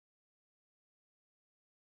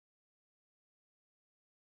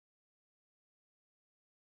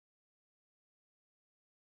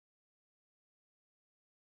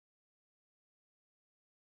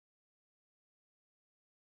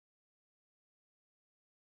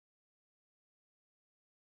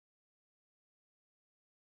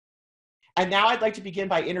And now I'd like to begin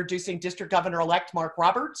by introducing District Governor-elect Mark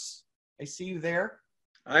Roberts. I see you there.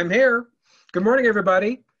 I'm here. Good morning,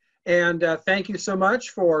 everybody. And thank you so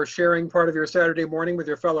much for sharing part of your Saturday morning with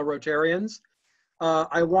your fellow Rotarians.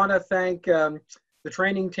 I want to thank the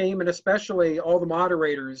training team and especially all the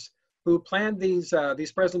moderators who planned these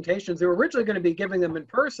presentations. They were originally going to be giving them in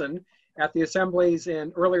person at the assemblies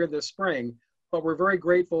earlier this spring, but we're very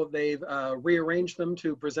grateful they've rearranged them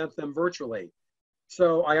to present them virtually.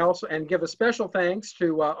 So I also, and give a special thanks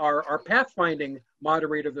to our pathfinding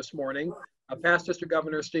moderator this morning, past District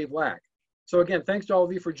Governor Steve Lack. So again, thanks to all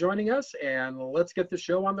of you for joining us, and let's get the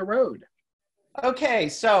show on the road. Okay,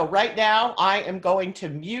 so right now I am going to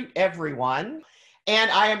mute everyone, and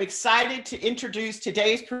I am excited to introduce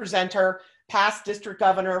today's presenter, past District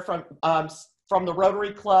Governor from the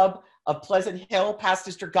Rotary Club of Pleasant Hill, past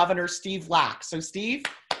District Governor Steve Lack. So Steve,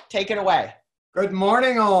 take it away. Good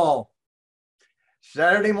morning, all.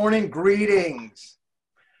 Saturday morning greetings.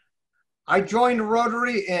 I joined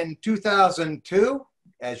Rotary in 2002,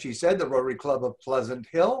 as she said, the Rotary Club of Pleasant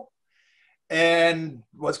Hill, and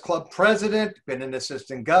was club president, been an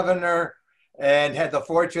assistant governor, and had the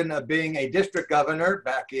fortune of being a district governor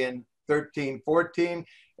back in 13-14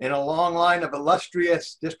 in a long line of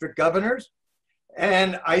illustrious district governors.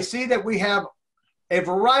 And I see that we have a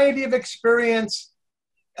variety of experience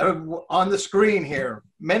on the screen here.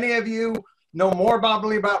 Many of you know more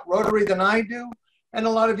probably about Rotary than I do, and a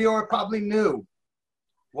lot of you are probably new.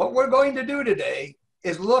 What we're going to do today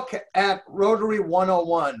is look at Rotary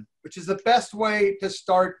 101, which is the best way to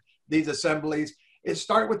start these assemblies, is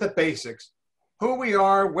start with the basics. Who we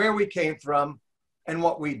are, where we came from, and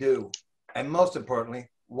what we do. And most importantly,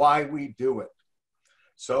 why we do it.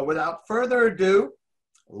 So without further ado,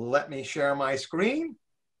 let me share my screen.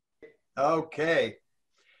 Okay.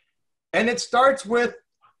 And it starts with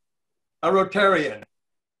a Rotarian.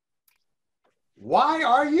 Why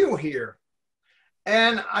are you here?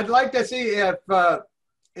 And I'd like to see if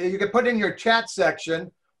you could put in your chat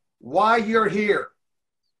section why you're here.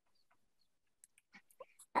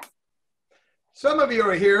 Some of you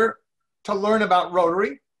are here to learn about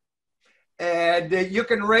Rotary, and you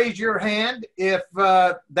can raise your hand if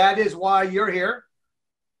that is why you're here.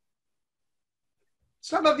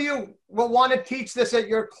 Some of you will want to teach this at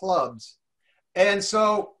your clubs, and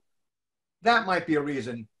so that might be a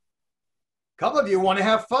reason. A couple of you want to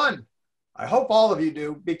have fun. I hope all of you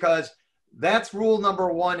do, because that's rule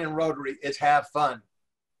number one in Rotary, is have fun.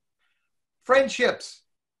 Friendships.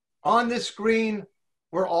 On this screen,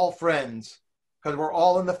 we're all friends because we're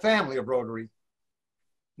all in the family of Rotary.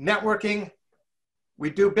 Networking. We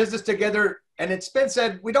do business together, and it's been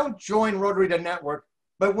said we don't join Rotary to network,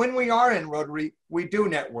 but when we are in Rotary, we do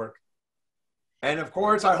network. And of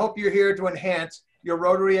course, I hope you're here to enhance your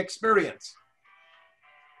Rotary experience.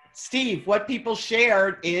 Steve, what people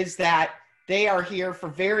shared is that they are here for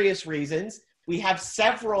various reasons. We have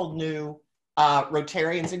several new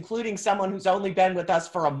Rotarians, including someone who's only been with us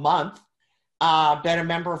for a month, been a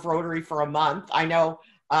member of Rotary for a month. I know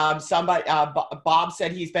Bob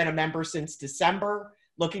said he's been a member since December,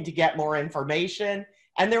 looking to get more information.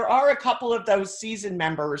 And there are a couple of those seasoned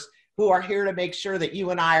members who are here to make sure that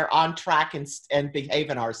you and I are on track and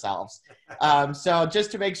behaving ourselves. So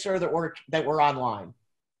just to make sure that we're online.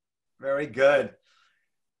 Very good.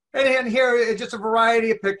 And here is just a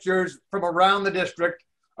variety of pictures from around the district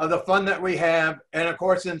of the fun that we have. And of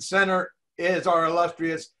course, in center is our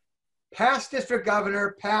illustrious past district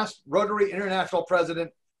governor, past Rotary International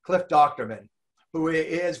President, Cliff Docterman, who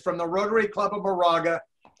is from the Rotary Club of Moraga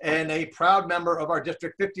and a proud member of our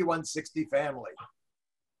District 5160 family.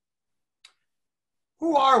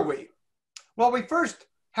 Who are we? Well, we first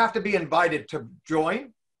have to be invited to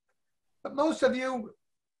join, but most of you,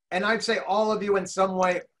 and I'd say all of you in some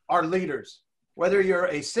way, are leaders. Whether you're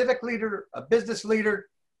a civic leader, a business leader,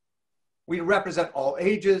 we represent all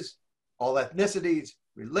ages, all ethnicities,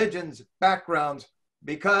 religions, backgrounds,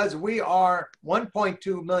 because we are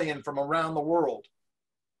 1.2 million from around the world.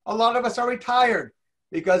 A lot of us are retired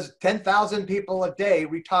because 10,000 people a day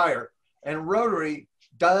retire, and Rotary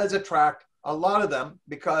does attract a lot of them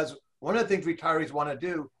because one of the things retirees want to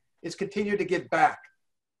do is continue to give back.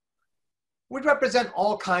 We represent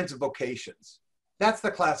all kinds of vocations. That's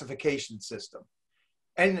the classification system.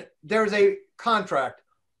 And there's a contract.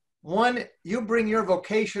 One, you bring your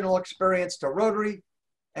vocational experience to Rotary,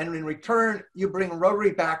 and in return, you bring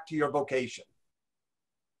Rotary back to your vocation.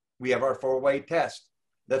 We have our four-way test,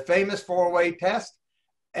 the famous four-way test.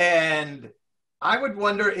 And I would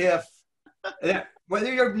wonder if,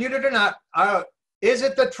 whether you're muted or not, is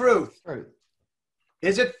it the truth? True.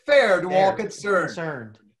 Is it fair to all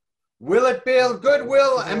concerned? Will it build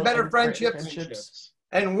goodwill and Goodwill better and friendships?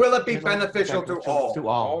 And will it be beneficial to all? To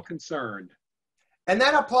all. All concerned. And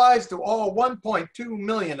that applies to all 1.2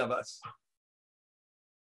 million of us.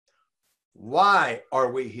 Why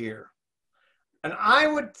are we here? And I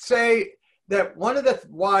would say that one of the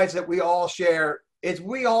whys that we all share is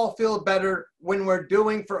we all feel better when we're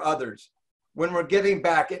doing for others, when we're giving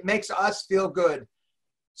back. It makes us feel good.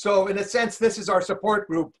 So in a sense, this is our support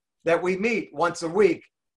group that we meet once a week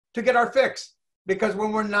to get our fix. Because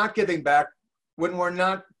when we're not giving back, when we're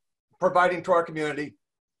not providing to our community,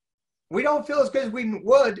 we don't feel as good as we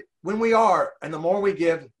would when we are. And the more we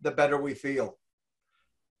give, the better we feel.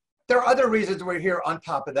 There are other reasons we're here on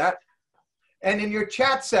top of that. And in your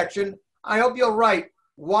chat section, I hope you'll write,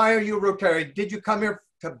 why are you a Rotarian? Did you come here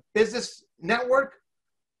to business network?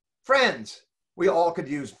 Friends. We all could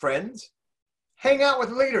use friends. Hang out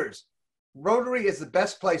with leaders. Rotary is the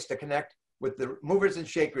best place to connect with the movers and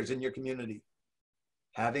shakers in your community.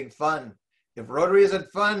 Having fun. If Rotary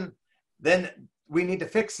isn't fun, then we need to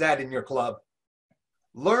fix that in your club.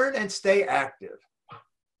 Learn and stay active.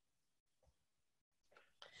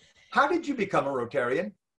 How did you become a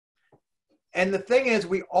Rotarian? And the thing is,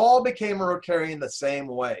 we all became a Rotarian the same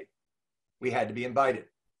way. We had to be invited.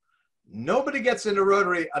 Nobody gets into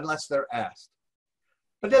Rotary unless they're asked.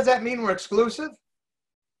 But does that mean we're exclusive?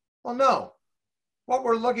 Well, no. What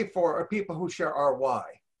we're looking for are people who share our why.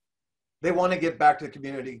 They want to give back to the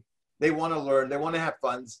community. They want to learn. They want to have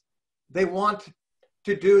funds. They want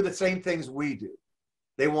to do the same things we do.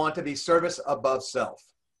 They want to be service above self.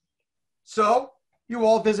 So you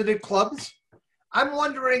all visited clubs. I'm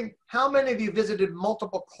wondering how many of you visited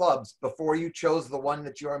multiple clubs before you chose the one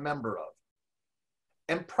that you're a member of.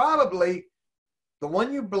 And probably the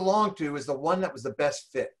one you belong to is the one that was the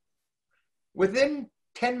best fit. Within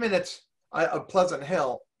 10 minutes of Pleasant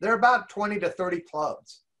Hill, there are about 20 to 30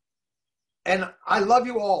 clubs. And I love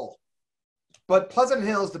you all, but Pleasant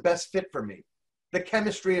Hill is the best fit for me. The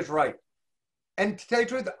chemistry is right. And to tell you the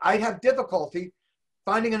truth, I'd have difficulty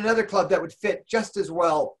finding another club that would fit just as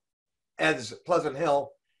well as Pleasant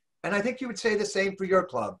Hill. And I think you would say the same for your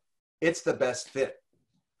club. It's the best fit.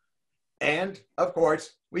 And of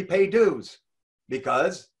course, we pay dues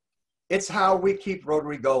because it's how we keep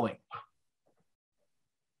Rotary going.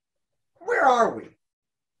 Where are we?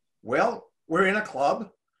 Well, we're in a club,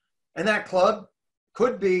 and that club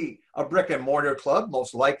could be a brick and mortar club,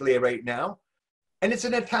 most likely right now. And it's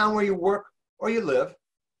in a town where you work or you live.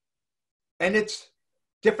 And it's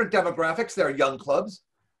different demographics. There are young clubs.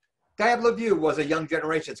 Diablo View was a young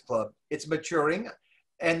generations club. It's maturing,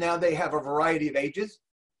 and now they have a variety of ages,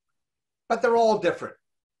 but they're all different.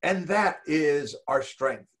 And that is our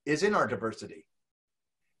strength, is in our diversity.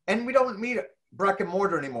 And we don't meet brick and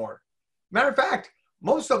mortar anymore. Matter of fact,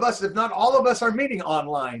 most of us, if not all of us, are meeting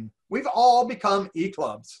online. We've all become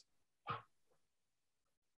e-clubs.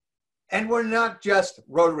 And we're not just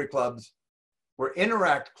Rotary clubs, we're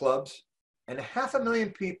Interact clubs, and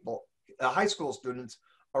 500,000 people, high school students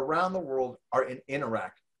around the world are in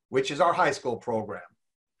Interact, which is our high school program.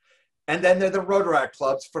 And then there are the Rotaract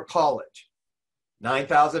clubs for college,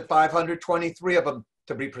 9,523 of them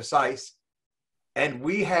to be precise. And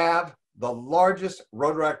we have the largest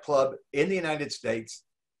Rotaract club in the United States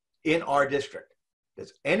in our district.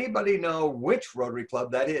 Does anybody know which Rotary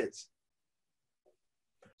club that is?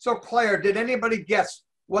 So Claire, did anybody guess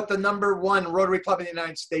what the #1 Rotary club in the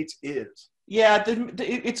United States is? Yeah,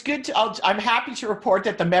 it's good to, I'm happy to report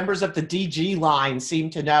that the members of the DG line seem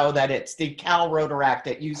to know that it's the Cal Rotaract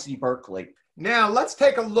at UC Berkeley. Now let's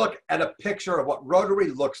take a look at a picture of what Rotary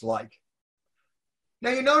looks like. Now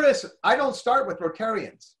you notice I don't start with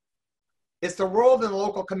Rotarians. It's the world and the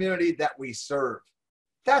local community that we serve.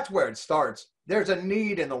 That's where it starts. There's a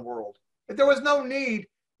need in the world. If there was no need,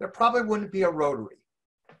 there probably wouldn't be a Rotary.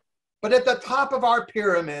 But at the top of our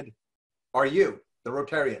pyramid are you, the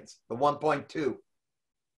Rotarians, the 1.2.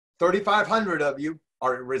 3,500 of you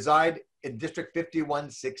reside in District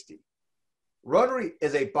 5160. Rotary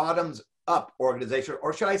is a bottoms-up organization,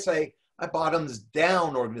 or should I say a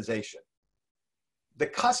bottoms-down organization. The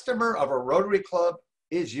customer of a Rotary club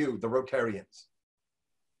is you, the Rotarians,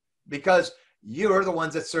 because you're the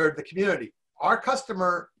ones that serve the community. Our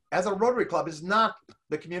customer as a Rotary club is not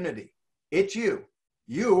the community, it's you.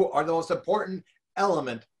 You are the most important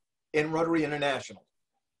element in Rotary International.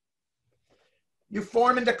 You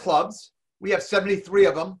form into clubs. We have 73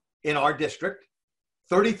 of them in our district,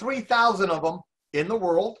 33,000 of them in the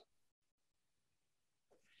world.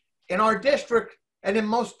 In our district, and in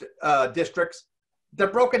most districts, they're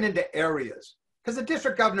broken into areas because the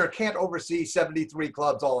district governor can't oversee 73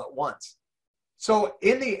 clubs all at once. So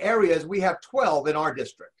in the areas, we have 12 in our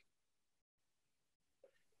district.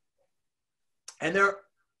 And there are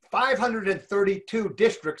 532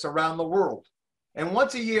 districts around the world. And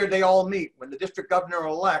once a year, they all meet. When the district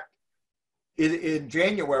governor-elect in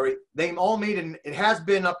January, they all meet, and it has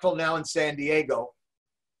been up till now in San Diego.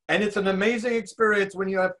 And it's an amazing experience when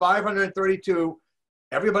you have 532,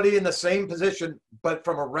 everybody in the same position, but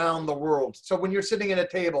from around the world. So when you're sitting at a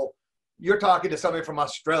table, you're talking to somebody from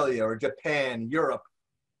Australia or Japan, Europe,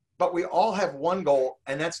 but we all have one goal,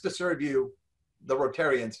 and that's to serve you, the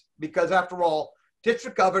Rotarians, because after all,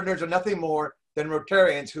 district governors are nothing more than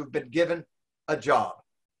Rotarians who've been given a job.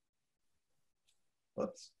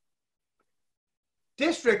 Whoops.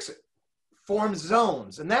 Districts form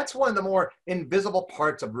zones, and that's one of the more invisible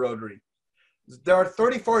parts of Rotary. There are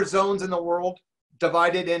 34 zones in the world,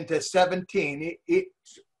 divided into 17. Each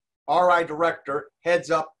RI director heads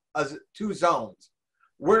up as 2 zones.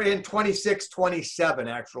 We're in 2627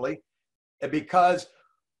 actually, because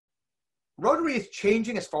Rotary is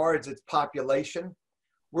changing as far as its population.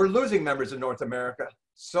 We're losing members in North America,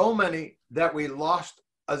 so many that we lost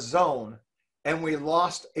a zone, and we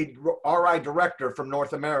lost a RI director from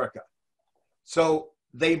North America. So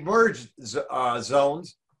they merged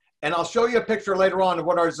zones, and I'll show you a picture later on of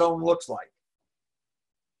what our zone looks like.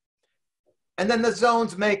 And then the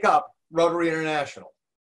zones make up Rotary International.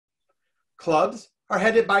 Clubs are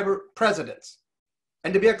headed by presidents.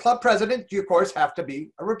 And to be a club president, you of course have to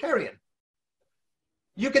be a Rotarian.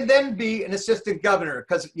 You can then be an assistant governor,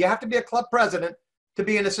 because you have to be a club president to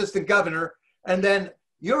be an assistant governor. And then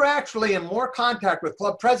you're actually in more contact with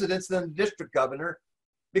club presidents than the district governor,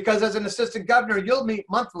 because as an assistant governor, you'll meet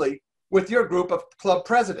monthly with your group of club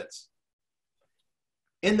presidents.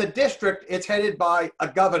 In the district, it's headed by a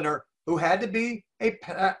governor who had to be a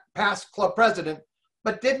past club president,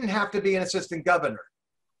 but didn't have to be an assistant governor.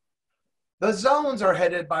 The zones are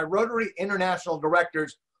headed by Rotary International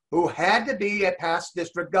directors who had to be a past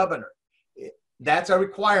district governor. That's a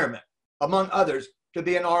requirement, among others, to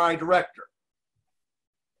be an RI director.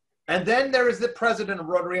 And then there is the president of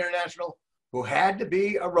Rotary International, who had to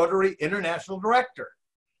be a Rotary International director.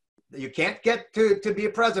 You can't get to be a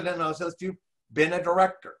president unless you've been a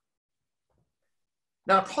director.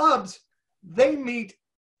 Now, clubs, they meet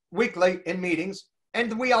weekly in meetings,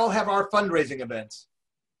 and we all have our fundraising events.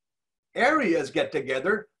 Areas get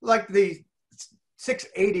together, like the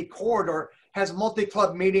 680 corridor has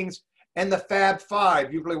multi-club meetings, and the Fab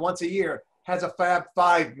Five, usually once a year, has a Fab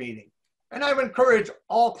Five meeting. And I would encourage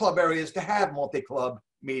all club areas to have multi-club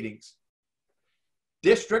meetings.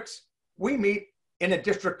 Districts, we meet in a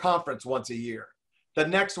district conference once a year. The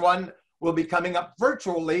next one will be coming up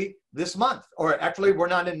virtually this month, or actually we're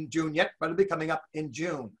not in June yet, but it'll be coming up in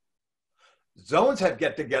June. Zones have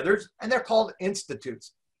get-togethers, and they're called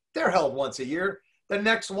institutes. They're held once a year. The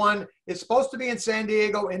next one is supposed to be in San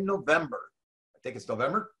Diego in November. I think it's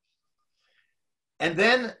November. And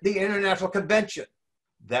then the International Convention.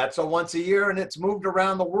 That's a once a year, and it's moved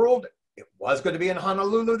around the world. It was going to be in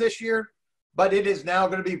Honolulu this year, but it is now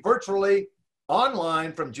going to be virtually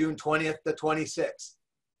online from June 20th to 26th.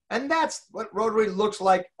 And that's what Rotary looks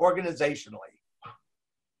like organizationally.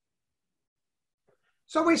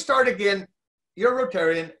 So we start again. You're a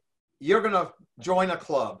Rotarian. You're going to join a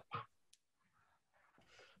club.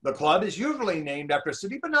 The club is usually named after a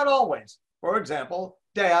city, but not always. For example,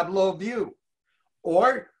 Diablo View.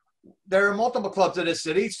 Or there are multiple clubs in a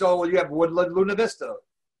city, so you have Woodland Luna Vista,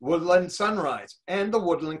 Woodland Sunrise, and the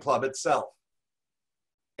Woodland Club itself.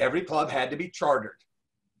 Every club had to be chartered.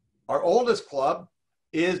 Our oldest club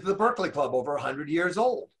is the Berkeley Club, over 100 years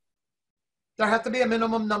old. There have to be a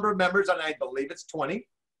minimum number of members, and I believe it's 20.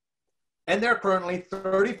 And there are currently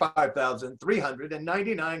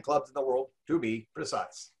 35,399 clubs in the world, to be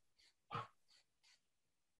precise.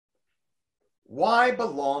 Why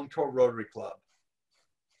belong to a Rotary Club?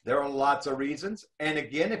 There are lots of reasons. And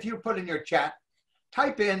again, if you put in your chat,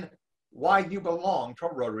 type in why you belong to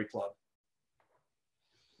a Rotary Club.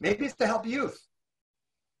 Maybe it's to help youth,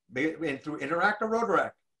 maybe through Interact or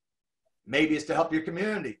Rotaract. Maybe it's to help your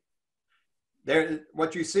community. There,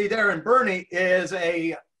 what you see there in Bernie is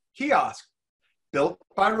a kiosk built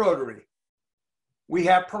by Rotary. We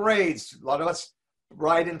have parades. A lot of us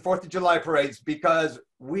ride in 4th of July parades because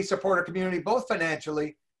we support our community both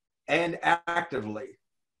financially and actively.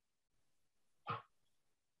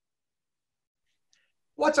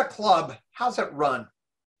 What's a club? How's it run?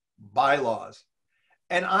 Bylaws.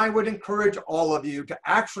 And I would encourage all of you to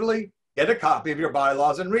actually get a copy of your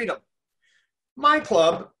bylaws and read them. My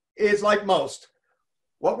club is like most.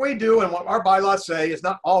 What we do and what our bylaws say is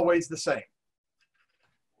not always the same.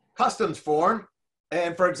 Customs form,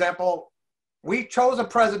 and for example, we chose a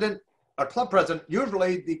president, a club president.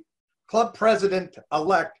 Usually the club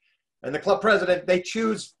president-elect And the club president, they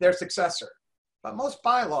choose their successor. But most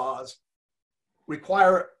bylaws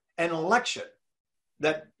require an election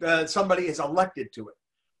that somebody is elected to it.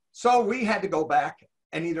 So we had to go back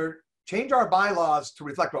and either change our bylaws to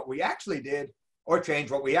reflect what we actually did or change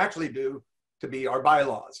what we actually do to be our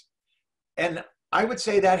bylaws. And I would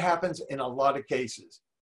say that happens in a lot of cases.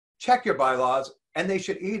 Check your bylaws, and they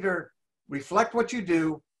should either reflect what you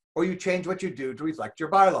do or you change what you do to reflect your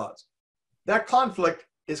bylaws. That conflict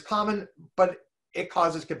is common, but it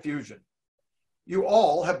causes confusion. You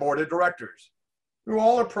all have board of directors. You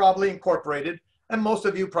all are probably incorporated, and most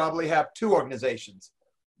of you probably have two organizations,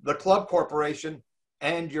 the club corporation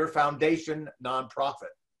and your foundation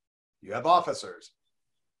nonprofit. You have officers.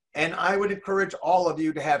 And I would encourage all of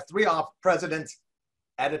you to have three presidents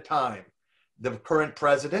at a time. The current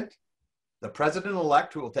president, the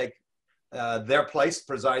president-elect who will take their place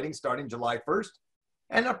presiding starting July 1st,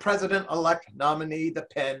 and a president-elect nominee, the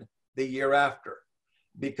pen, the year after.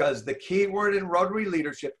 Because the key word in Rotary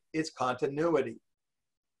leadership is continuity.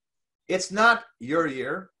 It's not your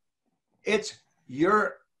year, it's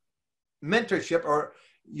your mentorship or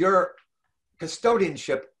your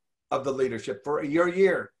custodianship of the leadership for your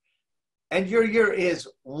year. And your year is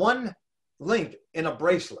one link in a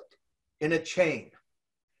bracelet, in a chain.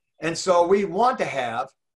 And so we want to have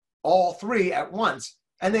all three at once,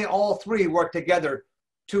 and they all three work together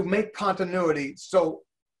to make continuity so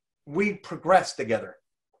we progress together.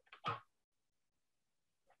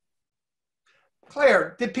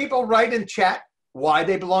 Claire, did people write in chat why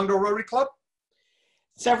they belong to a Rotary Club?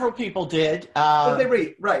 Several people did. What did they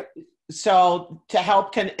read? Right. So to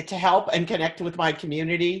help and connect with my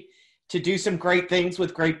community, to do some great things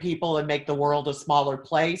with great people and make the world a smaller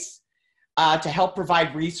place, to help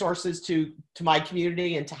provide resources to my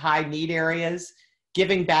community and to high need areas,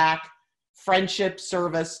 giving back, friendship,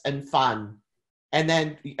 service, and fun.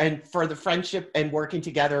 And for the friendship and working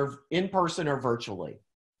together in person or virtually.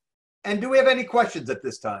 And do we have any questions at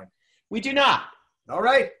this time? We do not. All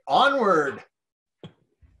right, onward.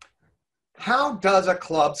 How does a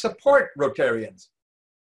club support Rotarians?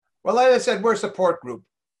 Well, like I said, we're a support group.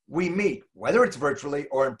 We meet, whether it's virtually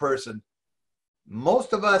or in person.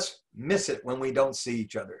 Most of us miss it when we don't see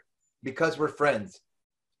each other because we're friends.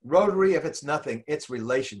 Rotary, if it's nothing, it's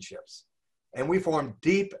relationships. And we form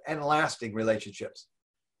deep and lasting relationships.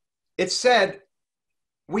 It's said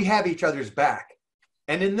we have each other's back.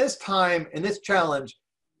 And in this time, in this challenge,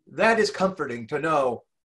 that is comforting to know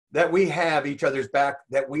that we have each other's back,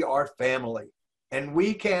 that we are family. And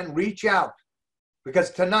we can reach out.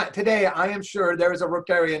 Because today, I am sure there is a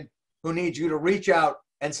Rotarian who needs you to reach out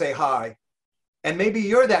and say hi. And maybe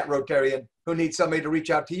you're that Rotarian who needs somebody to reach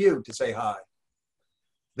out to you to say hi.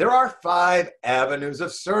 There are 5 avenues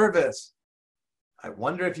of service. I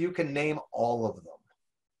wonder if you can name all of them.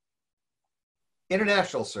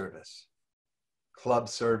 International service, club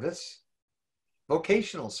service,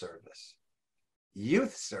 vocational service,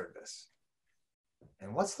 youth service.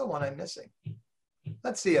 And what's the one I'm missing?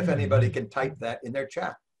 Let's see if anybody can type that in their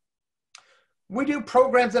chat. We do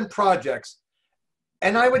programs and projects.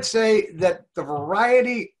 And I would say that the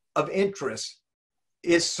variety of interests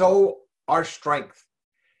is so our strength.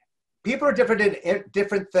 People are different in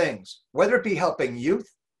different things, whether it be helping youth,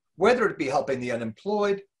 whether it be helping the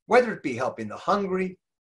unemployed, whether it be helping the hungry,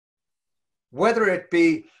 whether it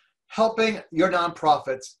be helping your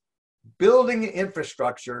nonprofits, building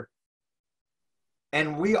infrastructure.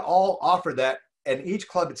 And we all offer that, and each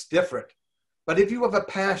club it's different. But if you have a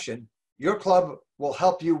passion, your club will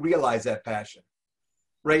help you realize that passion.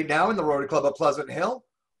 Right now in the Rotary Club of Pleasant Hill,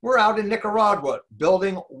 we're out in Nicaragua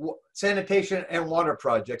building sanitation and water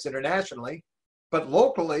projects internationally, but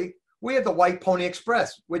locally we have the White Pony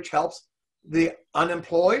Express, which helps the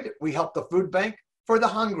unemployed. We help the food bank for the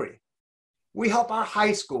hungry. We help our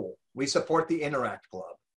high school. We support the Interact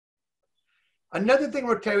Club. Another thing,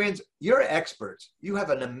 Rotarians, you're experts. You have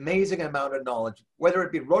an amazing amount of knowledge, whether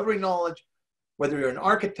it be Rotary knowledge, whether you're an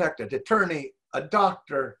architect, an attorney, a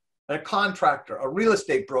doctor, a contractor, a real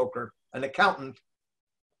estate broker, an accountant.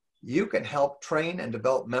 You can help train and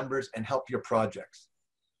develop members and help your projects.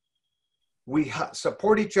 We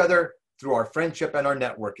support each other through our friendship and our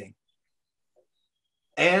networking.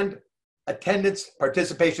 And attendance,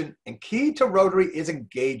 participation, and key to Rotary is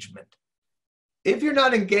engagement. If you're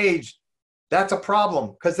not engaged, that's a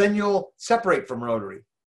problem because then you'll separate from Rotary.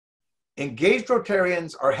 Engaged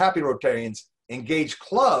Rotarians are happy Rotarians. Engaged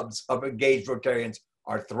clubs of engaged Rotarians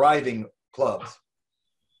are thriving clubs.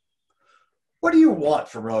 What do you want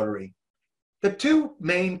from Rotary? The 2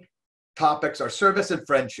 main topics are service and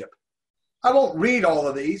friendship. I won't read all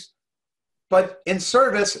of these, but in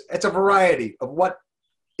service, it's a variety of what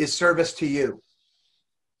is service to you.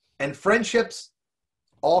 And friendships,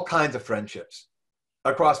 all kinds of friendships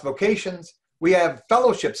across vocations. We have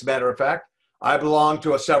fellowships, matter of fact. I belong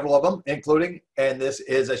to several of them, including, and this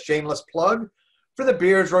is a shameless plug, for the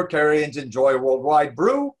Beers Rotarians Enjoy Worldwide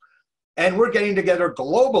Brew. And we're getting together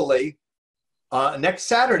globally next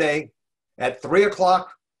Saturday at 3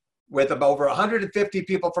 o'clock with over 150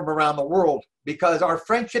 people from around the world, because our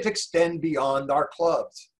friendships extend beyond our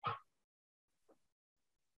clubs.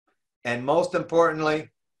 And most importantly,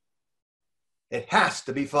 it has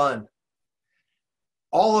to be fun.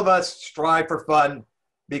 All of us strive for fun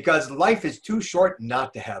because life is too short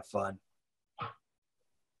not to have fun.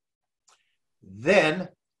 Then,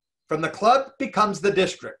 from the club becomes the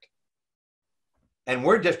district. And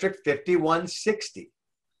we're District 5160.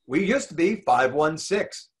 We used to be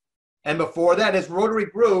 516. And before that, as Rotary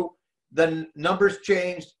grew, the numbers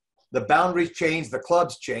changed, the boundaries changed, the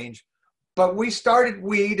clubs changed. But we started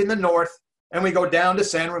Weed in the north, and we go down to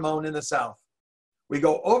San Ramon in the south. We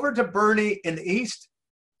go over to Bernie in the east,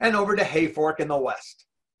 and over to Hayfork in the west.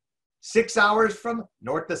 6 hours from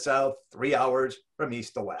north to south, 3 hours from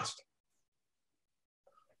east to west.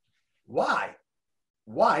 Why?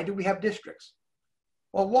 Why do we have districts?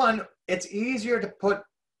 Well, one, it's easier to put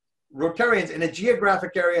Rotarians in a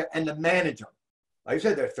geographic area and to manage them. Like I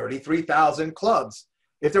said, there are 33,000 clubs.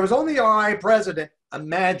 If there was only a RI president,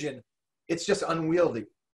 imagine, it's just unwieldy.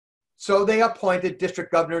 So they appointed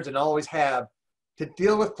district governors, and always have, to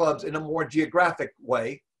deal with clubs in a more geographic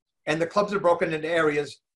way. And the clubs are broken into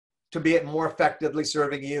areas to be more effectively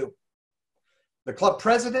serving you. The club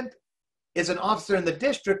president is an officer in the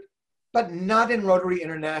district, but not in Rotary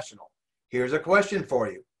International. Here's a question for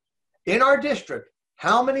you. In our district,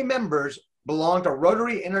 how many members belong to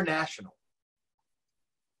Rotary International?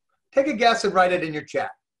 Take a guess and write it in your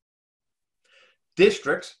chat.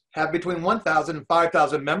 Districts have between 1,000 and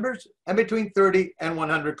 5,000 members, and between 30 and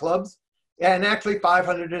 100 clubs, and actually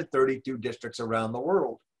 532 districts around the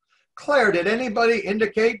world. Claire, did anybody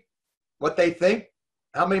indicate what they think?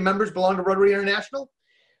 How many members belong to Rotary International?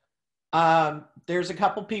 There's a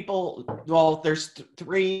couple people. Well, there's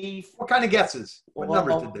three. What kind of guesses? What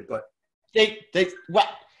numbers did they put?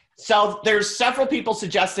 So there's several people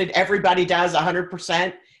suggested everybody does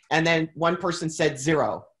 100%, and then one person said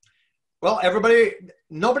 0. Well,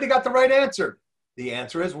 nobody got the right answer. The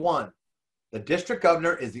answer is 1. The district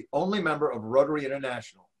governor is the only member of Rotary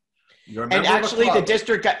International. And actually,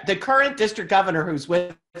 the current district governor who's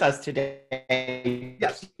with us today,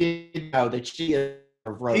 yes, did know that she is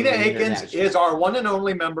of Rotary Tina Akins is our one and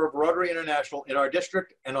only member of Rotary International in our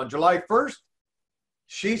district. And on July 1st,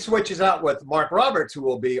 she switches out with Mark Roberts, who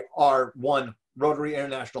will be our one Rotary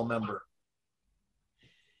International member.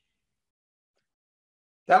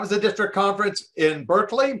 That was the district conference in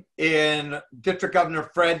Berkeley in District Governor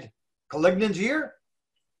Fred Collignan's year.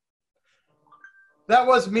 That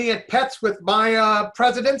was me at Pets with my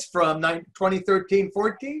presidents from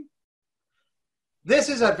 2013-14. This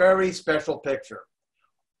is a very special picture.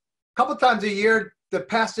 A couple times a year, the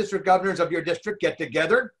past district governors of your district get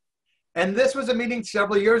together. And this was a meeting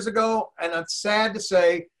several years ago. And I'm sad to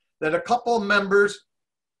say that a couple members,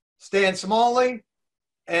 Stan Smalley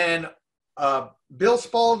and Bill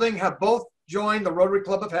Spalding, have both joined the Rotary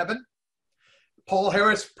Club of Heaven. Paul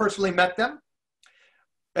Harris personally met them.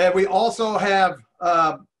 And we also have,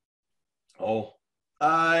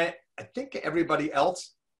 I think everybody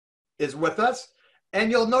else is with us. And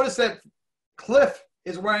you'll notice that Cliff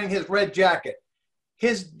is wearing his red jacket.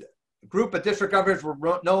 His group of district governors were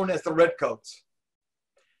known as the Redcoats.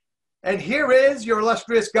 And here is your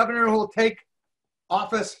illustrious governor who will take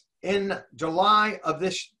office in July of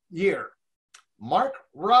this year, Mark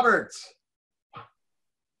Roberts.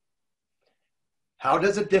 How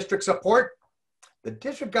does a district support? The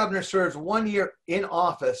district governor serves 1 year in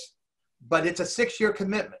office, but it's a 6-year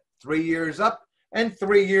commitment, 3 years up and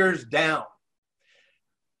 3 years down.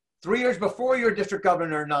 3 years before your district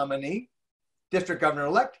governor nominee, district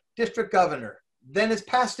governor-elect, district governor. Then as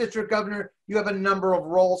past district governor, you have a number of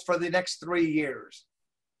roles for the next 3 years.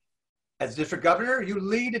 As district governor, you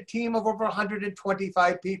lead a team of over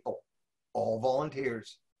 125 people, all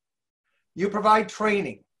volunteers. You provide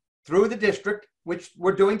training through the district, which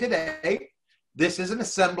we're doing today. This is an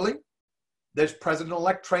assembly. There's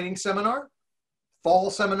president-elect training seminar,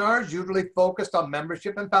 fall seminars usually focused on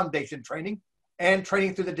membership and foundation training, and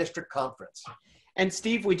training through the district conference. And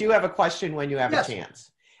Steve, we do have a question when you have a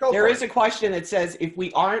chance. There is a question that says, if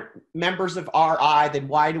we aren't members of RI, then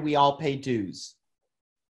why do we all pay dues?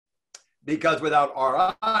 Because without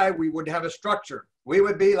RI, we wouldn't have a structure. We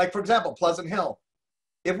would be like, for example, Pleasant Hill.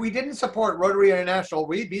 If we didn't support Rotary International,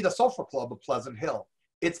 we'd be the social club of Pleasant Hill.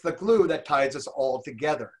 It's the glue that ties us all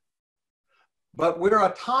together. But we're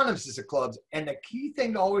autonomous as a club, and the key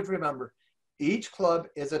thing to always remember, each club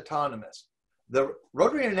is autonomous. The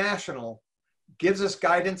Rotary International gives us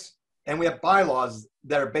guidance, and we have bylaws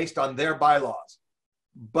that are based on their bylaws.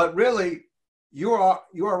 But really, you are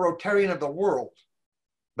a Rotarian of the world,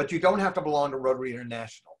 but you don't have to belong to Rotary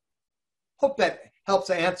International. Hope that helps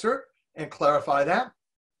answer and clarify that.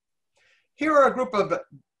 Here are a group of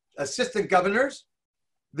assistant governors.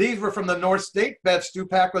 These were from the North State. Bev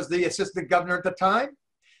Stupak was the assistant governor at the time.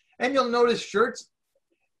 And you'll notice shirts.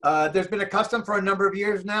 There's been a custom for a number of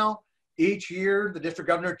years now. Each year, the district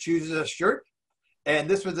governor chooses a shirt. And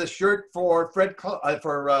this was a shirt for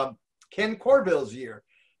Ken Corbill's year,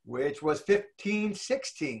 which was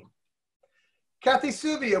 1516. Kathy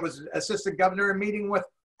Suvia was assistant governor, meeting with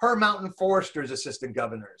her Mountain Foresters assistant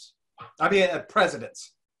governors.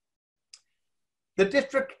 Presidents. The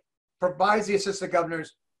district provides the assistant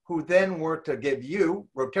governors who then work to give you,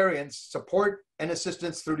 Rotarians, support and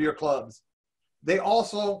assistance through your clubs. They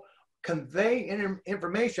also convey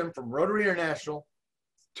information from Rotary International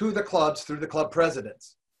to the clubs through the club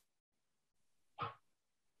presidents.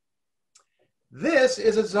 This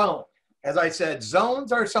is a zone. As I said,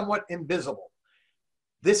 zones are somewhat invisible.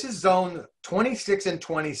 This is zone 26 and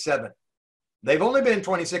 27. They've only been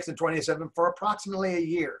 26 and 27 for approximately a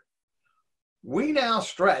year. We now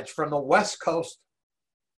stretch from the west coast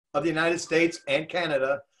of the United States and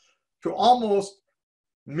Canada to almost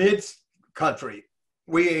mid-country.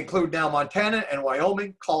 We include now Montana and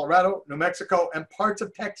Wyoming, Colorado, New Mexico, and parts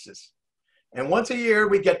of Texas. And once a year,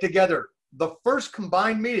 we get together. The first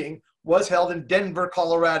combined meeting was held in Denver,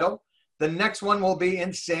 Colorado. The next one will be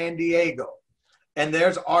in San Diego. And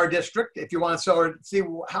there's our district, if you want to sort of see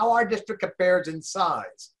how our district compares in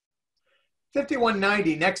size.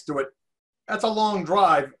 5190 next to it, that's a long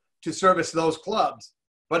drive to service those clubs.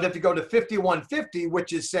 But if you go to 5150,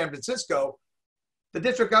 which is San Francisco, the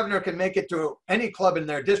district governor can make it to any club in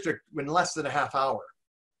their district in less than a half hour.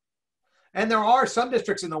 And there are some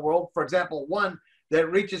districts in the world, for example, one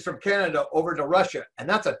that reaches from Canada over to Russia, and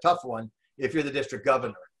that's a tough one if you're the district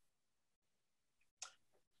governor.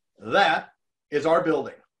 That is our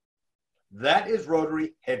building. That is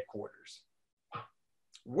Rotary headquarters.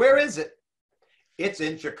 Where is it? It's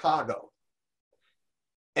in Chicago.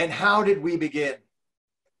 And how did we begin?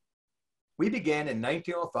 We began in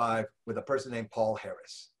 1905 with a person named Paul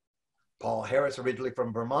Harris. Paul Harris, originally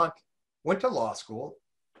from Vermont, went to law school,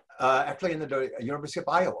 actually in the University of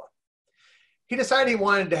Iowa. He decided he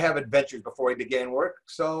wanted to have adventures before he began work,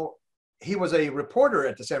 so he was a reporter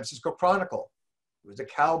at the San Francisco Chronicle. He was a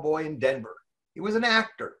cowboy in Denver. He was an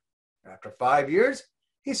actor. After 5 years,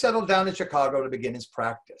 he settled down in Chicago to begin his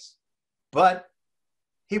practice. But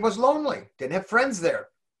he was lonely, didn't have friends there.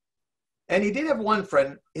 And he did have one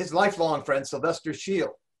friend, his lifelong friend, Sylvester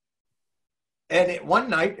Shield. And one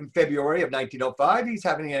night in February of 1905, he's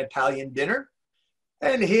having an Italian dinner.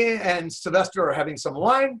 And he and Sylvester are having some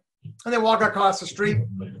wine. And they walk across the street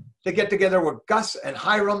to get together with Gus and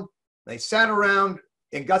Hiram. They sat around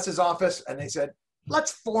in Gus's office and they said,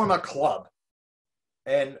 let's form a club.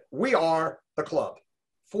 And we are the club,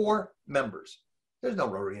 4 members. There's no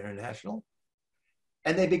Rotary International.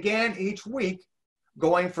 And they began each week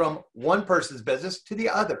going from one person's business to the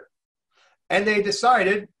other. And they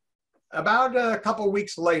decided about a couple of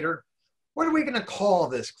weeks later, what are we going to call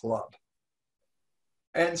this club?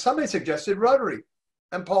 And somebody suggested Rotary,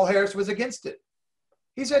 and Paul Harris was against it.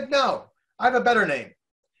 He said, no, I have a better name,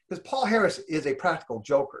 because Paul Harris is a practical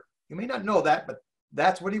joker. You may not know that, but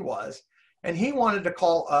that's what he was. And he wanted to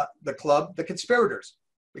call the club the Conspirators,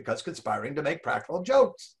 because conspiring to make practical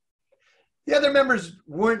jokes. The other members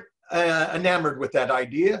weren't enamored with that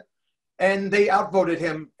idea, and they outvoted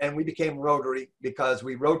him, and we became Rotary because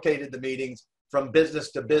we rotated the meetings from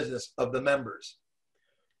business to business of the members.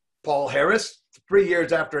 Paul Harris, 3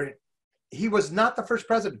 years after, he was not the first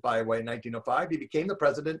president, by the way, in 1905. He became the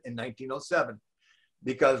president in 1907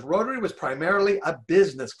 because Rotary was primarily a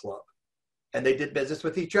business club, and they did business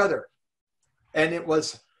with each other. And it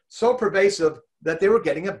was so pervasive that they were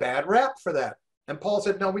getting a bad rap for that. And Paul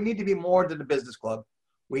said, no, we need to be more than a business club.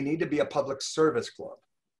 We need to be a public service club.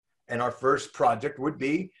 And our first project would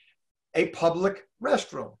be a public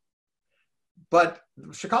restroom. But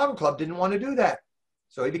the Chicago Club didn't want to do that.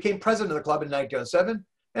 So he became president of the club in 1907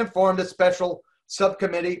 and formed a special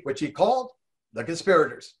subcommittee, which he called the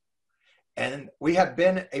Conspirators. And we have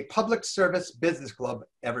been a public service business club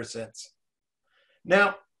ever since.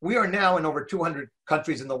 Now, we are now in over 200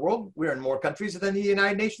 countries in the world. We are in more countries than the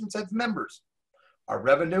United Nations has members. Our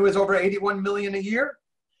revenue is over 81 million a year.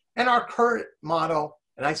 And our current motto,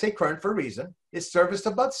 and I say current for a reason, is service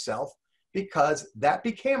above self, because that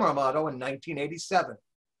became our motto in 1987.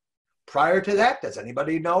 Prior to that, does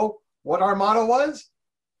anybody know what our motto was?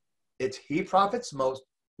 It's he profits most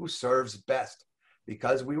who serves best,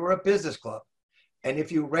 because we were a business club. And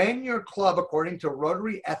if you ran your club according to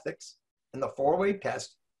Rotary ethics and the four-way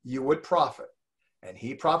test, you would profit. And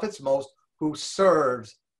he profits most who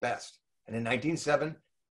serves best. And in 1907,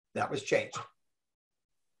 that was changed.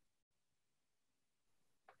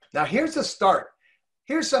 Now here's the start.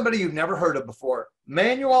 Here's somebody you've never heard of before,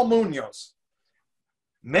 Manuel Munoz.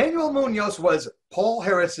 Manuel Munoz was Paul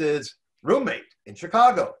Harris's roommate in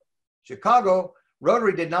Chicago. Chicago,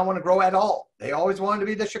 Rotary did not want to grow at all. They always wanted to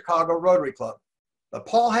be the Chicago Rotary Club. But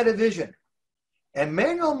Paul had a vision. And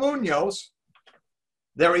Manuel Munoz,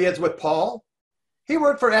 there he is with Paul. He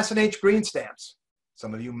worked for S&H Green Stamps.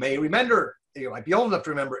 Some of you may remember, you might be old enough to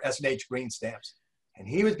remember S&H Green Stamps. And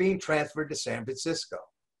he was being transferred to San Francisco.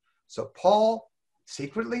 So Paul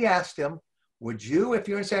secretly asked him, would you, if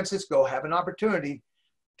you're in San Francisco, have an opportunity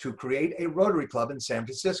to create a Rotary Club in San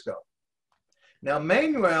Francisco? Now,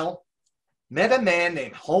 Manuel met a man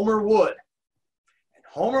named Homer Wood. And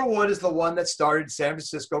Homer Wood is the one that started San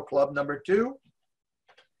Francisco Club number 2.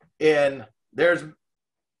 And there's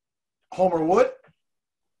Homer Wood.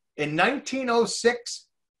 In 1906,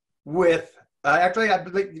 with, actually, I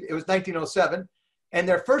believe it was 1907, and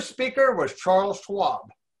their first speaker was Charles Schwab,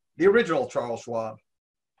 the original Charles Schwab.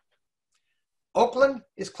 Oakland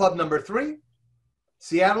is club number 3.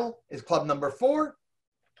 Seattle is club number 4.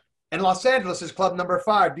 And Los Angeles is club number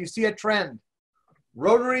 5. Do you see a trend?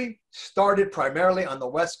 Rotary started primarily on the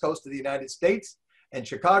West Coast of the United States, and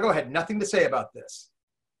Chicago had nothing to say about this.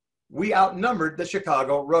 We outnumbered the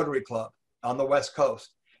Chicago Rotary Club on the West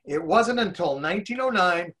Coast. It wasn't until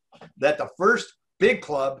 1909 that the first big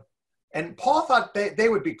club, and Paul thought they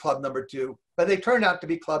would be club number 2, but they turned out to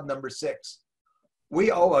be club number 6. We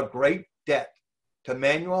owe a great debt to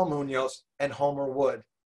Manuel Munoz and Homer Wood,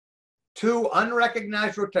 2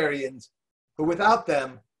 unrecognized Rotarians who, without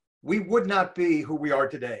them, we would not be who we are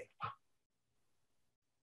today.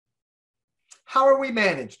 How are we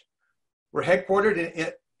managed? We're headquartered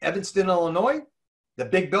in Evanston, Illinois. The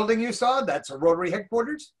big building you saw, that's a Rotary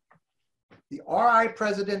headquarters. The RI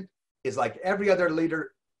president is like every other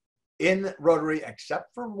leader in Rotary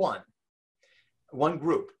except for one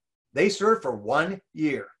group. They serve for 1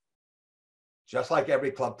 year. Just like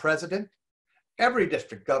every club president, every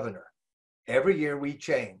district governor, every year we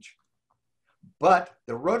change. But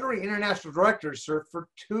the Rotary International Directors serve for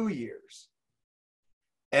 2 years.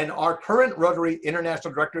 And our current Rotary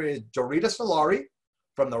International Director is Dorita Solari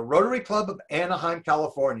from the Rotary Club of Anaheim,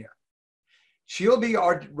 California. She'll be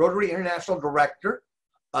our Rotary International Director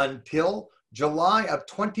until July of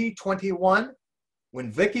 2021,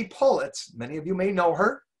 when Vicki Pullitz, many of you may know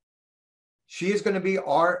her, she is going to be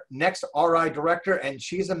our next RI director, and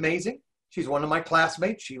she's amazing. She's one of my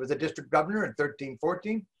classmates. She was a district governor in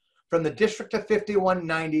 1314 from the District of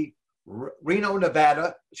 5190, Reno,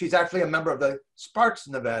 Nevada. She's actually a member of the Sparks,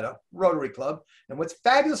 Nevada Rotary Club. And what's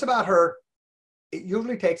fabulous about her, it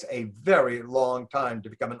usually takes a very long time to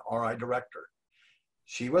become an RI director.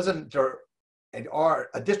 She was a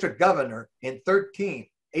district governor in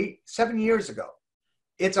 7 years ago.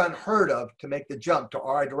 It's unheard of to make the jump to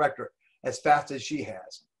RI director as fast as she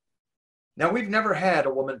has. Now, we've never had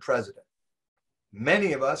a woman president.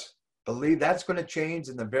 Many of us believe that's going to change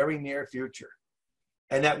in the very near future,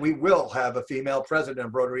 and that we will have a female president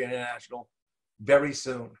of Rotary International very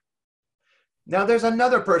soon. Now, there's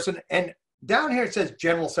another person, and down here it says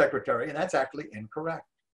general secretary, and that's actually incorrect.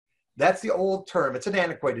 That's the old term. It's an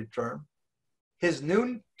antiquated term. His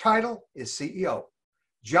new title is CEO.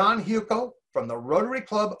 John Huko from the Rotary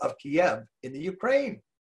Club of Kiev in the Ukraine.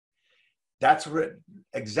 That's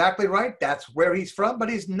exactly right. That's where he's from, but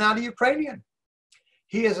he's not a Ukrainian.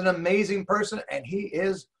 He is an amazing person, and he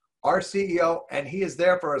is our CEO, and he is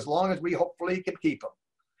there for as long as we hopefully can keep him.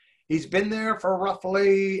 He's been there for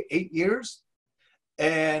roughly 8 years.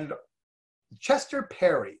 And Chester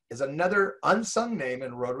Perry is another unsung name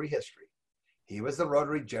in Rotary history. He was the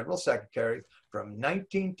Rotary General Secretary from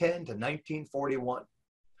 1910 to 1941.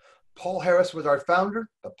 Paul Harris was our founder,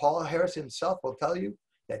 but Paul Harris himself will tell you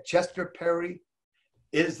that Chester Perry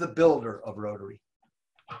is the builder of Rotary.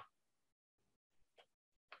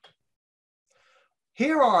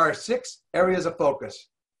 Here are our 6 areas of focus.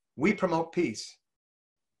 We promote peace.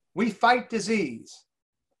 We fight disease.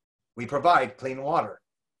 We provide clean water.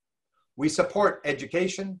 We support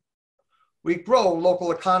education. We grow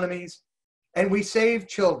local economies, and we save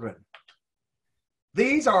children.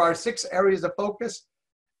 These are our 6 areas of focus,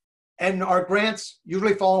 and our grants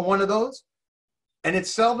usually fall in one of those. And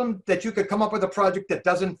it's seldom that you could come up with a project that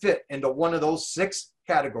doesn't fit into one of those 6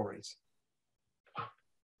 categories.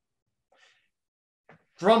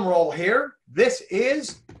 Drum roll here. This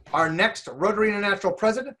is our next Rotary International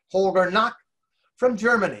President, Holger Knock from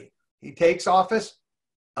Germany. He takes office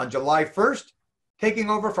on July 1st,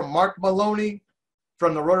 taking over from Mark Maloney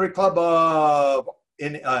from the Rotary Club of,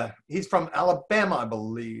 he's from Alabama, I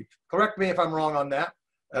believe. Correct me if I'm wrong on that.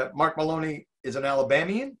 Mark Maloney is an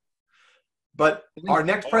Alabamian, but our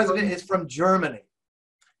next president is from Germany.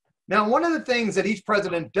 Now, one of the things that each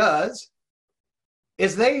president does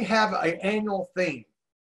is they have an annual theme.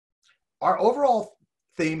 Our overall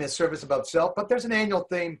theme is service above self, but there's an annual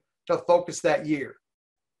theme to focus that year.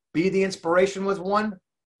 Be the inspiration was one,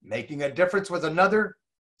 making a difference was another,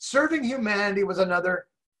 serving humanity was another,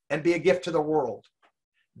 and be a gift to the world.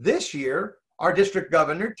 This year, our district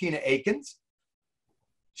governor, Tina Akins,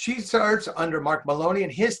 she serves under Mark Maloney,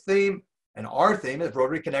 and his theme and our theme is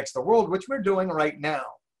Rotary Connects the World, which we're doing right now.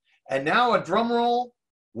 And now a drum roll.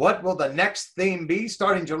 What will the next theme be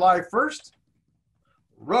starting July 1st?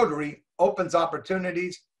 Rotary opens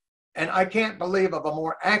opportunities, and I can't believe of a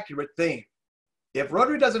more accurate theme. If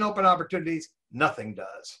Rotary doesn't open opportunities, nothing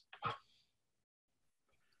does.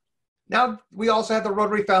 Now, we also have the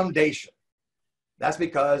Rotary Foundation. That's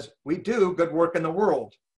because we do good work in the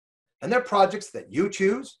world. And they're projects that you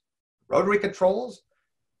choose, Rotary controls.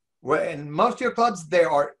 In most of your clubs,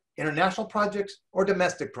 there are international projects or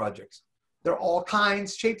domestic projects. They're all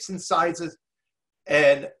kinds, shapes, and sizes.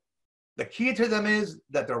 And the key to them is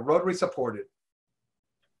that they're Rotary supported.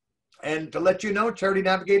 And to let you know, Charity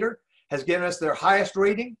Navigator has given us their highest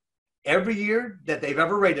rating every year that they've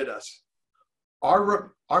ever rated us.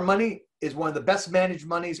 Our money is one of the best managed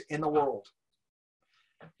monies in the world.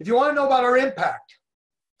 If you want to know about our impact,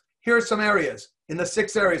 here are some areas. In the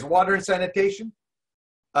 6 areas, water and sanitation,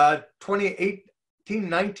 2018-19,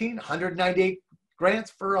 198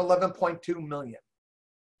 grants for 11.2 million.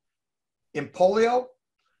 In polio,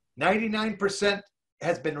 99%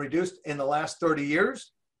 has been reduced in the last 30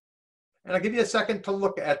 years. And I'll give you a second to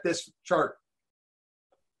look at this chart.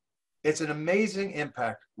 It's an amazing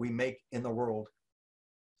impact we make in the world.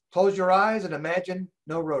 Close your eyes and imagine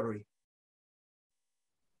no Rotary.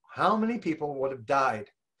 How many people would have died?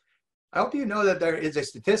 I hope you know that there is a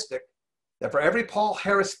statistic that for every Paul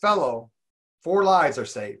Harris Fellow, 4 lives are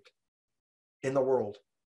saved in the world.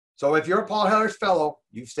 So if you're a Paul Harris Fellow,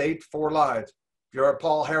 you've saved 4 lives. If you're a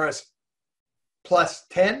Paul Harris plus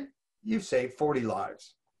 10, you've saved 40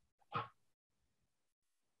 lives.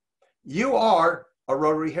 You are a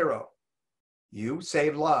Rotary hero. You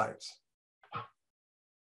save lives.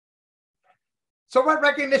 So what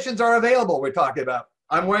recognitions are available we're talking about?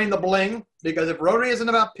 I'm wearing the bling because if Rotary isn't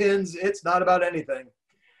about pins, it's not about anything.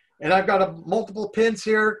 And I've got multiple pins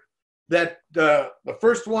here that the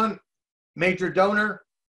first one, major donor.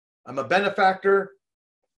 I'm a benefactor.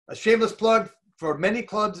 A shameless plug for many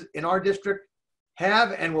clubs in our district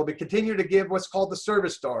have and will continue to give what's called the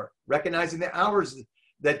Service Star, recognizing the hours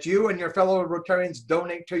that you and your fellow Rotarians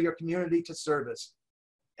donate to your community to service.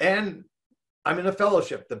 And I'm in a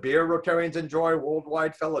fellowship, the Beer Rotarians Enjoy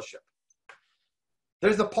Worldwide Fellowship.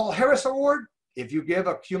 There's the Paul Harris Award. If you give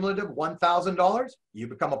a cumulative $1,000, you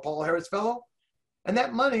become a Paul Harris Fellow, and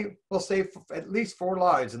that money will save at least 4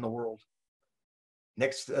 lives in the world.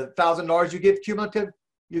 Next $1,000 you give cumulative,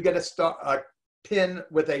 you get a pin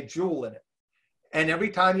with a jewel in it. And every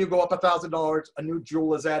time you go up $1,000, a new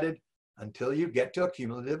jewel is added until you get to a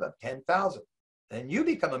cumulative of 10,000. Then you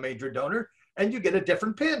become a major donor and you get a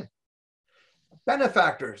different pin.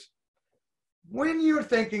 Benefactors. When you're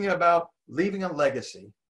thinking about leaving a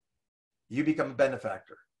legacy, you become a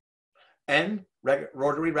benefactor. And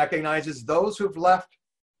Rotary recognizes those who've left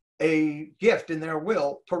a gift in their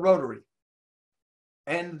will to Rotary.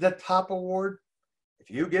 And the top award, if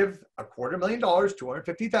you give $250,000,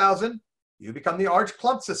 $250,000, you become the Arch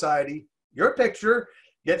Clump Society. Your picture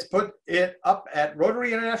gets put up at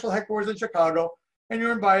Rotary International Headquarters in Chicago, and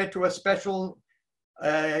you're invited to a special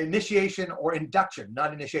initiation or induction,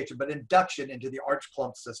 not initiation, but induction into the Arch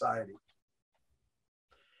Clump Society.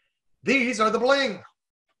 These are the bling.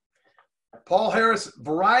 Paul Harris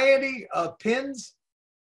variety of pins.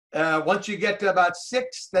 Once you get to about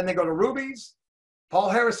 6, then they go to rubies. Paul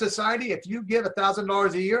Harris Society, if you give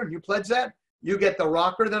 $1,000 a year and you pledge that, you get the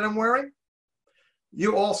rocker that I'm wearing.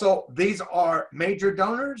 You also, these are major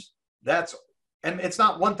donors. And it's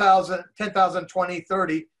not 1,000, 10,000, 20,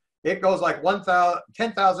 30. It goes like 1,000,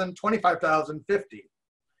 10,000, 25,000, 50.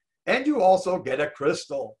 And you also get a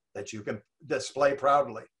crystal that you can display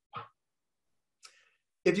proudly.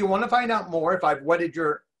 If you want to find out more, if I've whetted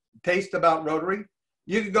your taste about Rotary,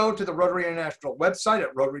 You can go to the Rotary International website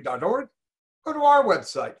at rotary.org. Go to our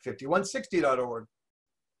website, 5160.org.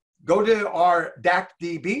 Go to our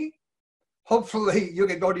DAC-DB. Hopefully you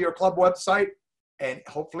can go to your club website and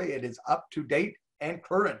hopefully it is up to date and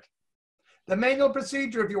current. The manual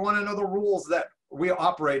procedure, if you want to know the rules that we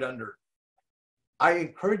operate under. I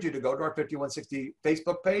encourage you to go to our 5160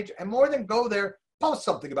 Facebook page, and more than go there, post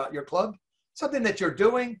something about your club, something that you're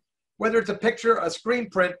doing, whether it's a picture, a screen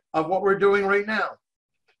print of what we're doing right now.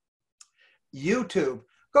 YouTube,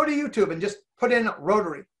 go to YouTube and just put in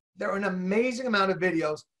Rotary. There are an amazing amount of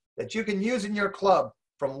videos that you can use in your club,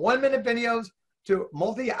 from 1-minute videos to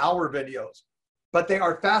multi-hour videos, but they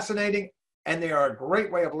are fascinating and they are a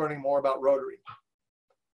great way of learning more about Rotary.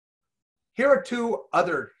 Here are two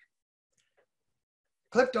other.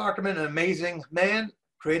 Cliff Dockerman, an amazing man,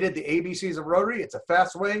 created the ABCs of Rotary. It's a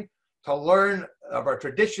fast way to learn of our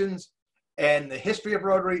traditions and the history of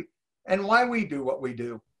Rotary and why we do what we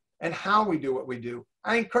do and how we do what we do.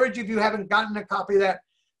 I encourage you, if you haven't gotten a copy of that,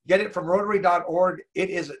 get it from rotary.org.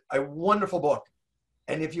 It is a wonderful book.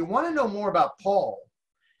 And if you want to know more about Paul,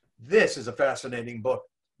 this is a fascinating book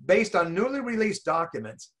based on newly released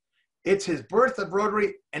documents. It's his birth of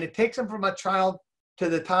Rotary, and it takes him from a child to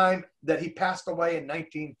the time that he passed away in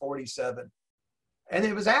 1947. And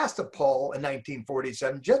it was asked of Paul in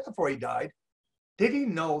 1947, just before he died, did he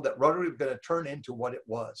know that Rotary was going to turn into what it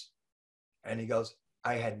was? And he goes,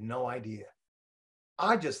 I had no idea.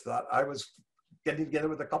 I just thought I was getting together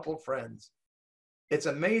with a couple of friends. It's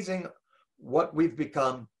amazing what we've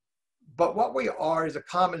become, but what we are is a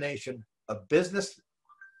combination of business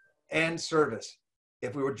and service.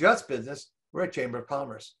 If we were just business, we're a Chamber of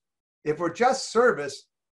Commerce. If we're just service,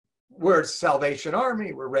 we're Salvation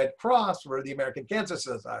Army, we're Red Cross, we're the American Cancer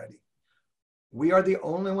Society. We are the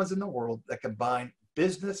only ones in the world that combine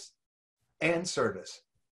business and service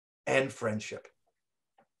and friendship.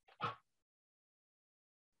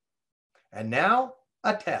 And now,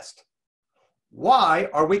 a test. Why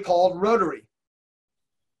are we called Rotary?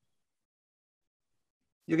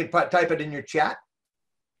 You can type it in your chat.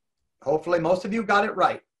 Hopefully most of you got it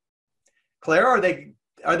right. Claire, are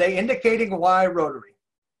they indicating why Rotary?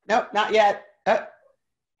 Nope, not yet.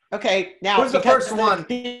 Okay, now who's the first one?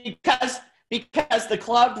 Because the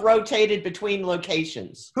club rotated between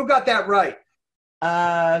locations. Who got that right?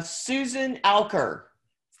 Susan Alker.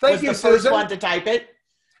 Thank you, the Susan. First one to type it.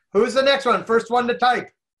 Who's the next one? First one to type.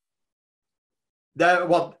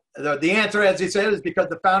 The answer, as you said, is because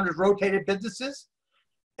the founders rotated businesses.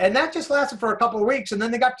 And that just lasted for a couple of weeks, and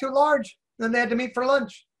then they got too large. Then they had to meet for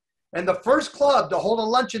lunch. And the first club to hold a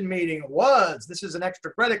luncheon meeting was, this is an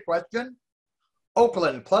extra credit question,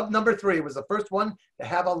 Oakland, club number 3 was the first one to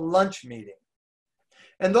have a lunch meeting.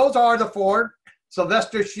 And those are the 4,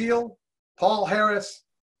 Sylvester Shield, Paul Harris,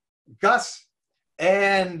 Gus,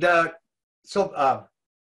 and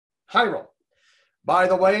Hiram. By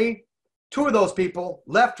the way, 2 of those people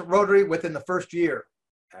left Rotary within the first year.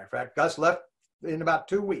 Matter of fact, Gus left in about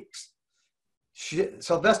 2 weeks.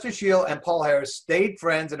 Sylvester Shield and Paul Harris stayed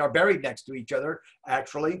friends and are buried next to each other,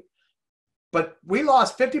 actually. But we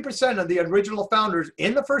lost 50% of the original founders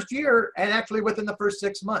in the first year and actually within the first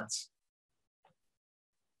 6 months.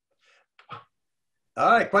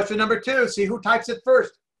 All right, question number 2. See who types it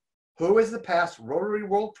first. Who is the past Rotary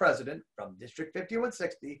World President from District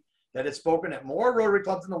 5160 that has spoken at more Rotary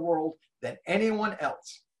clubs in the world than anyone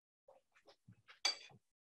else?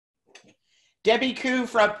 Debbie Koo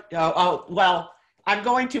from, well, I'm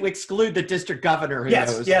going to exclude the district governor who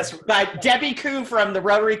knows. Yes. But Debbie Koo from the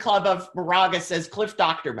Rotary Club of Moraga says Cliff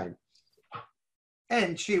Dockerman.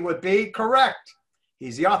 And she would be correct.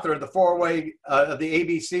 He's the author of the 4-way of the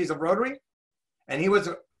ABCs of Rotary. And he was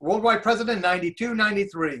worldwide president in 92,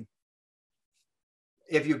 93.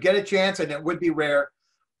 If you get a chance, and it would be rare,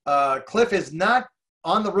 Cliff is not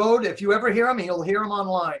on the road. If you ever hear him, you'll hear him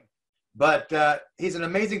online. But he's an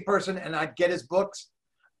amazing person, and I'd get his books.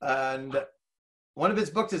 And one of his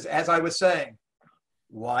books is, as I was saying,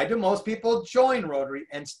 why do most people join Rotary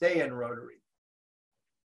and stay in Rotary?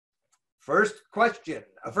 First question,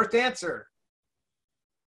 first answer.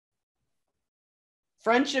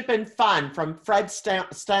 Friendship and fun from Fred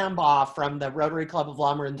Stambaugh from the Rotary Club of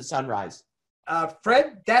Lumber in the Sunrise.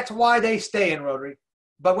 Fred, that's why they stay in Rotary.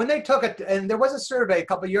 But when they took it, and there was a survey a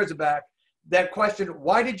couple of years back that questioned,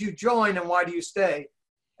 why did you join and why do you stay?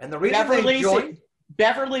 And the reason they joined...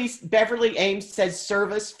 Beverly Ames says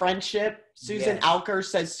service, friendship. Susan Yes. Alker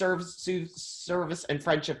says service and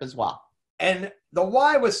friendship as well. And the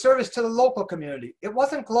why was service to the local community. It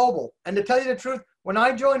wasn't global. And to tell you the truth, when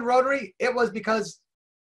I joined Rotary, it was because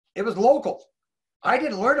it was local. I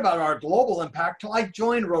didn't learn about our global impact till I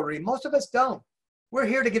joined Rotary. Most of us don't. We're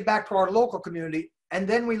here to give back to our local community, and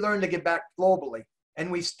then we learn to give back globally. And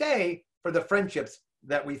we stay for the friendships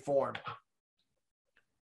that we form.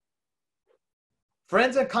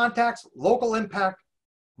 Friends and contacts, local impact,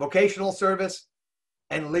 vocational service,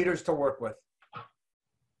 and leaders to work with.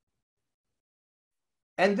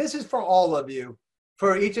 And this is for all of you.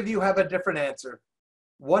 For each of you have a different answer.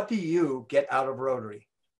 What do you get out of Rotary?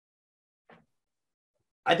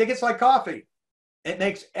 I think it's like coffee. It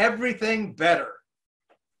makes everything better.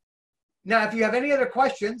 Now, if you have any other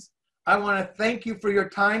questions, I want to thank you for your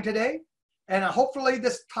time today. And hopefully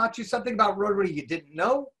this taught you something about Rotary you didn't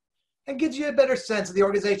know and gives you a better sense of the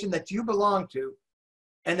organization that you belong to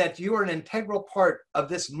and that you are an integral part of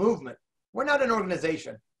this movement. We're not an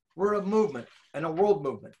organization. We're a movement and a world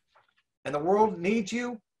movement. And the world needs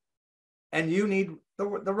you and you need the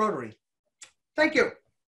Rotary. Thank you.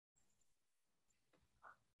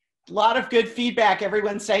 A lot of good feedback.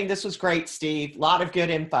 Everyone's saying this was great, Steve. A lot of good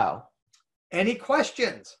info. Any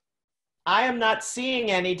questions? I am not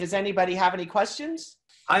seeing any. Does anybody have any questions?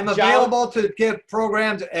 I'm available to give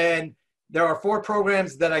programs, and there are 4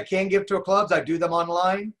 programs that I can give to a clubs. I do them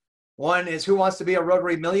online. One is Who Wants to Be a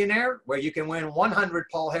Rotary Millionaire, where you can win 100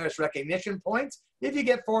 Paul Harris recognition points if you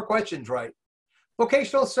get 4 questions right.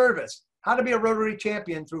 Vocational service, how to be a Rotary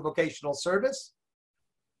champion through vocational service.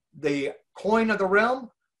 The coin of the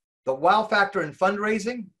realm, the wow factor in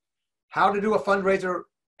fundraising, how to do a fundraiser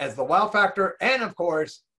as the wow factor, and of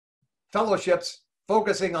course, fellowships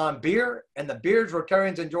focusing on beer and the Beers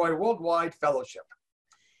Rotarians Enjoy Worldwide Fellowship.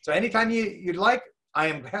 So anytime you'd like, I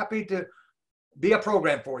am happy to be a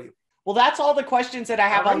program for you. Well, that's all the questions that I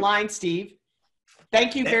have online, Steve.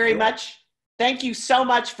 Thank you very much. Thank you so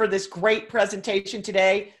much for this great presentation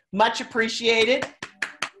today. Much appreciated.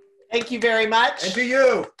 Thank you very much. And to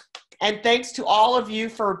you. And thanks to all of you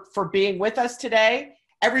for being with us today.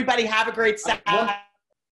 Everybody have a great Saturday.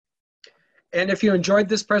 And if you enjoyed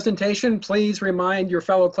this presentation, please remind your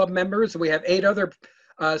fellow club members we have 8 other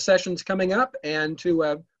sessions coming up, and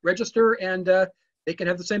to register, and they can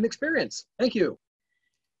have the same experience. Thank you.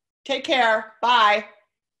 Take care. Bye.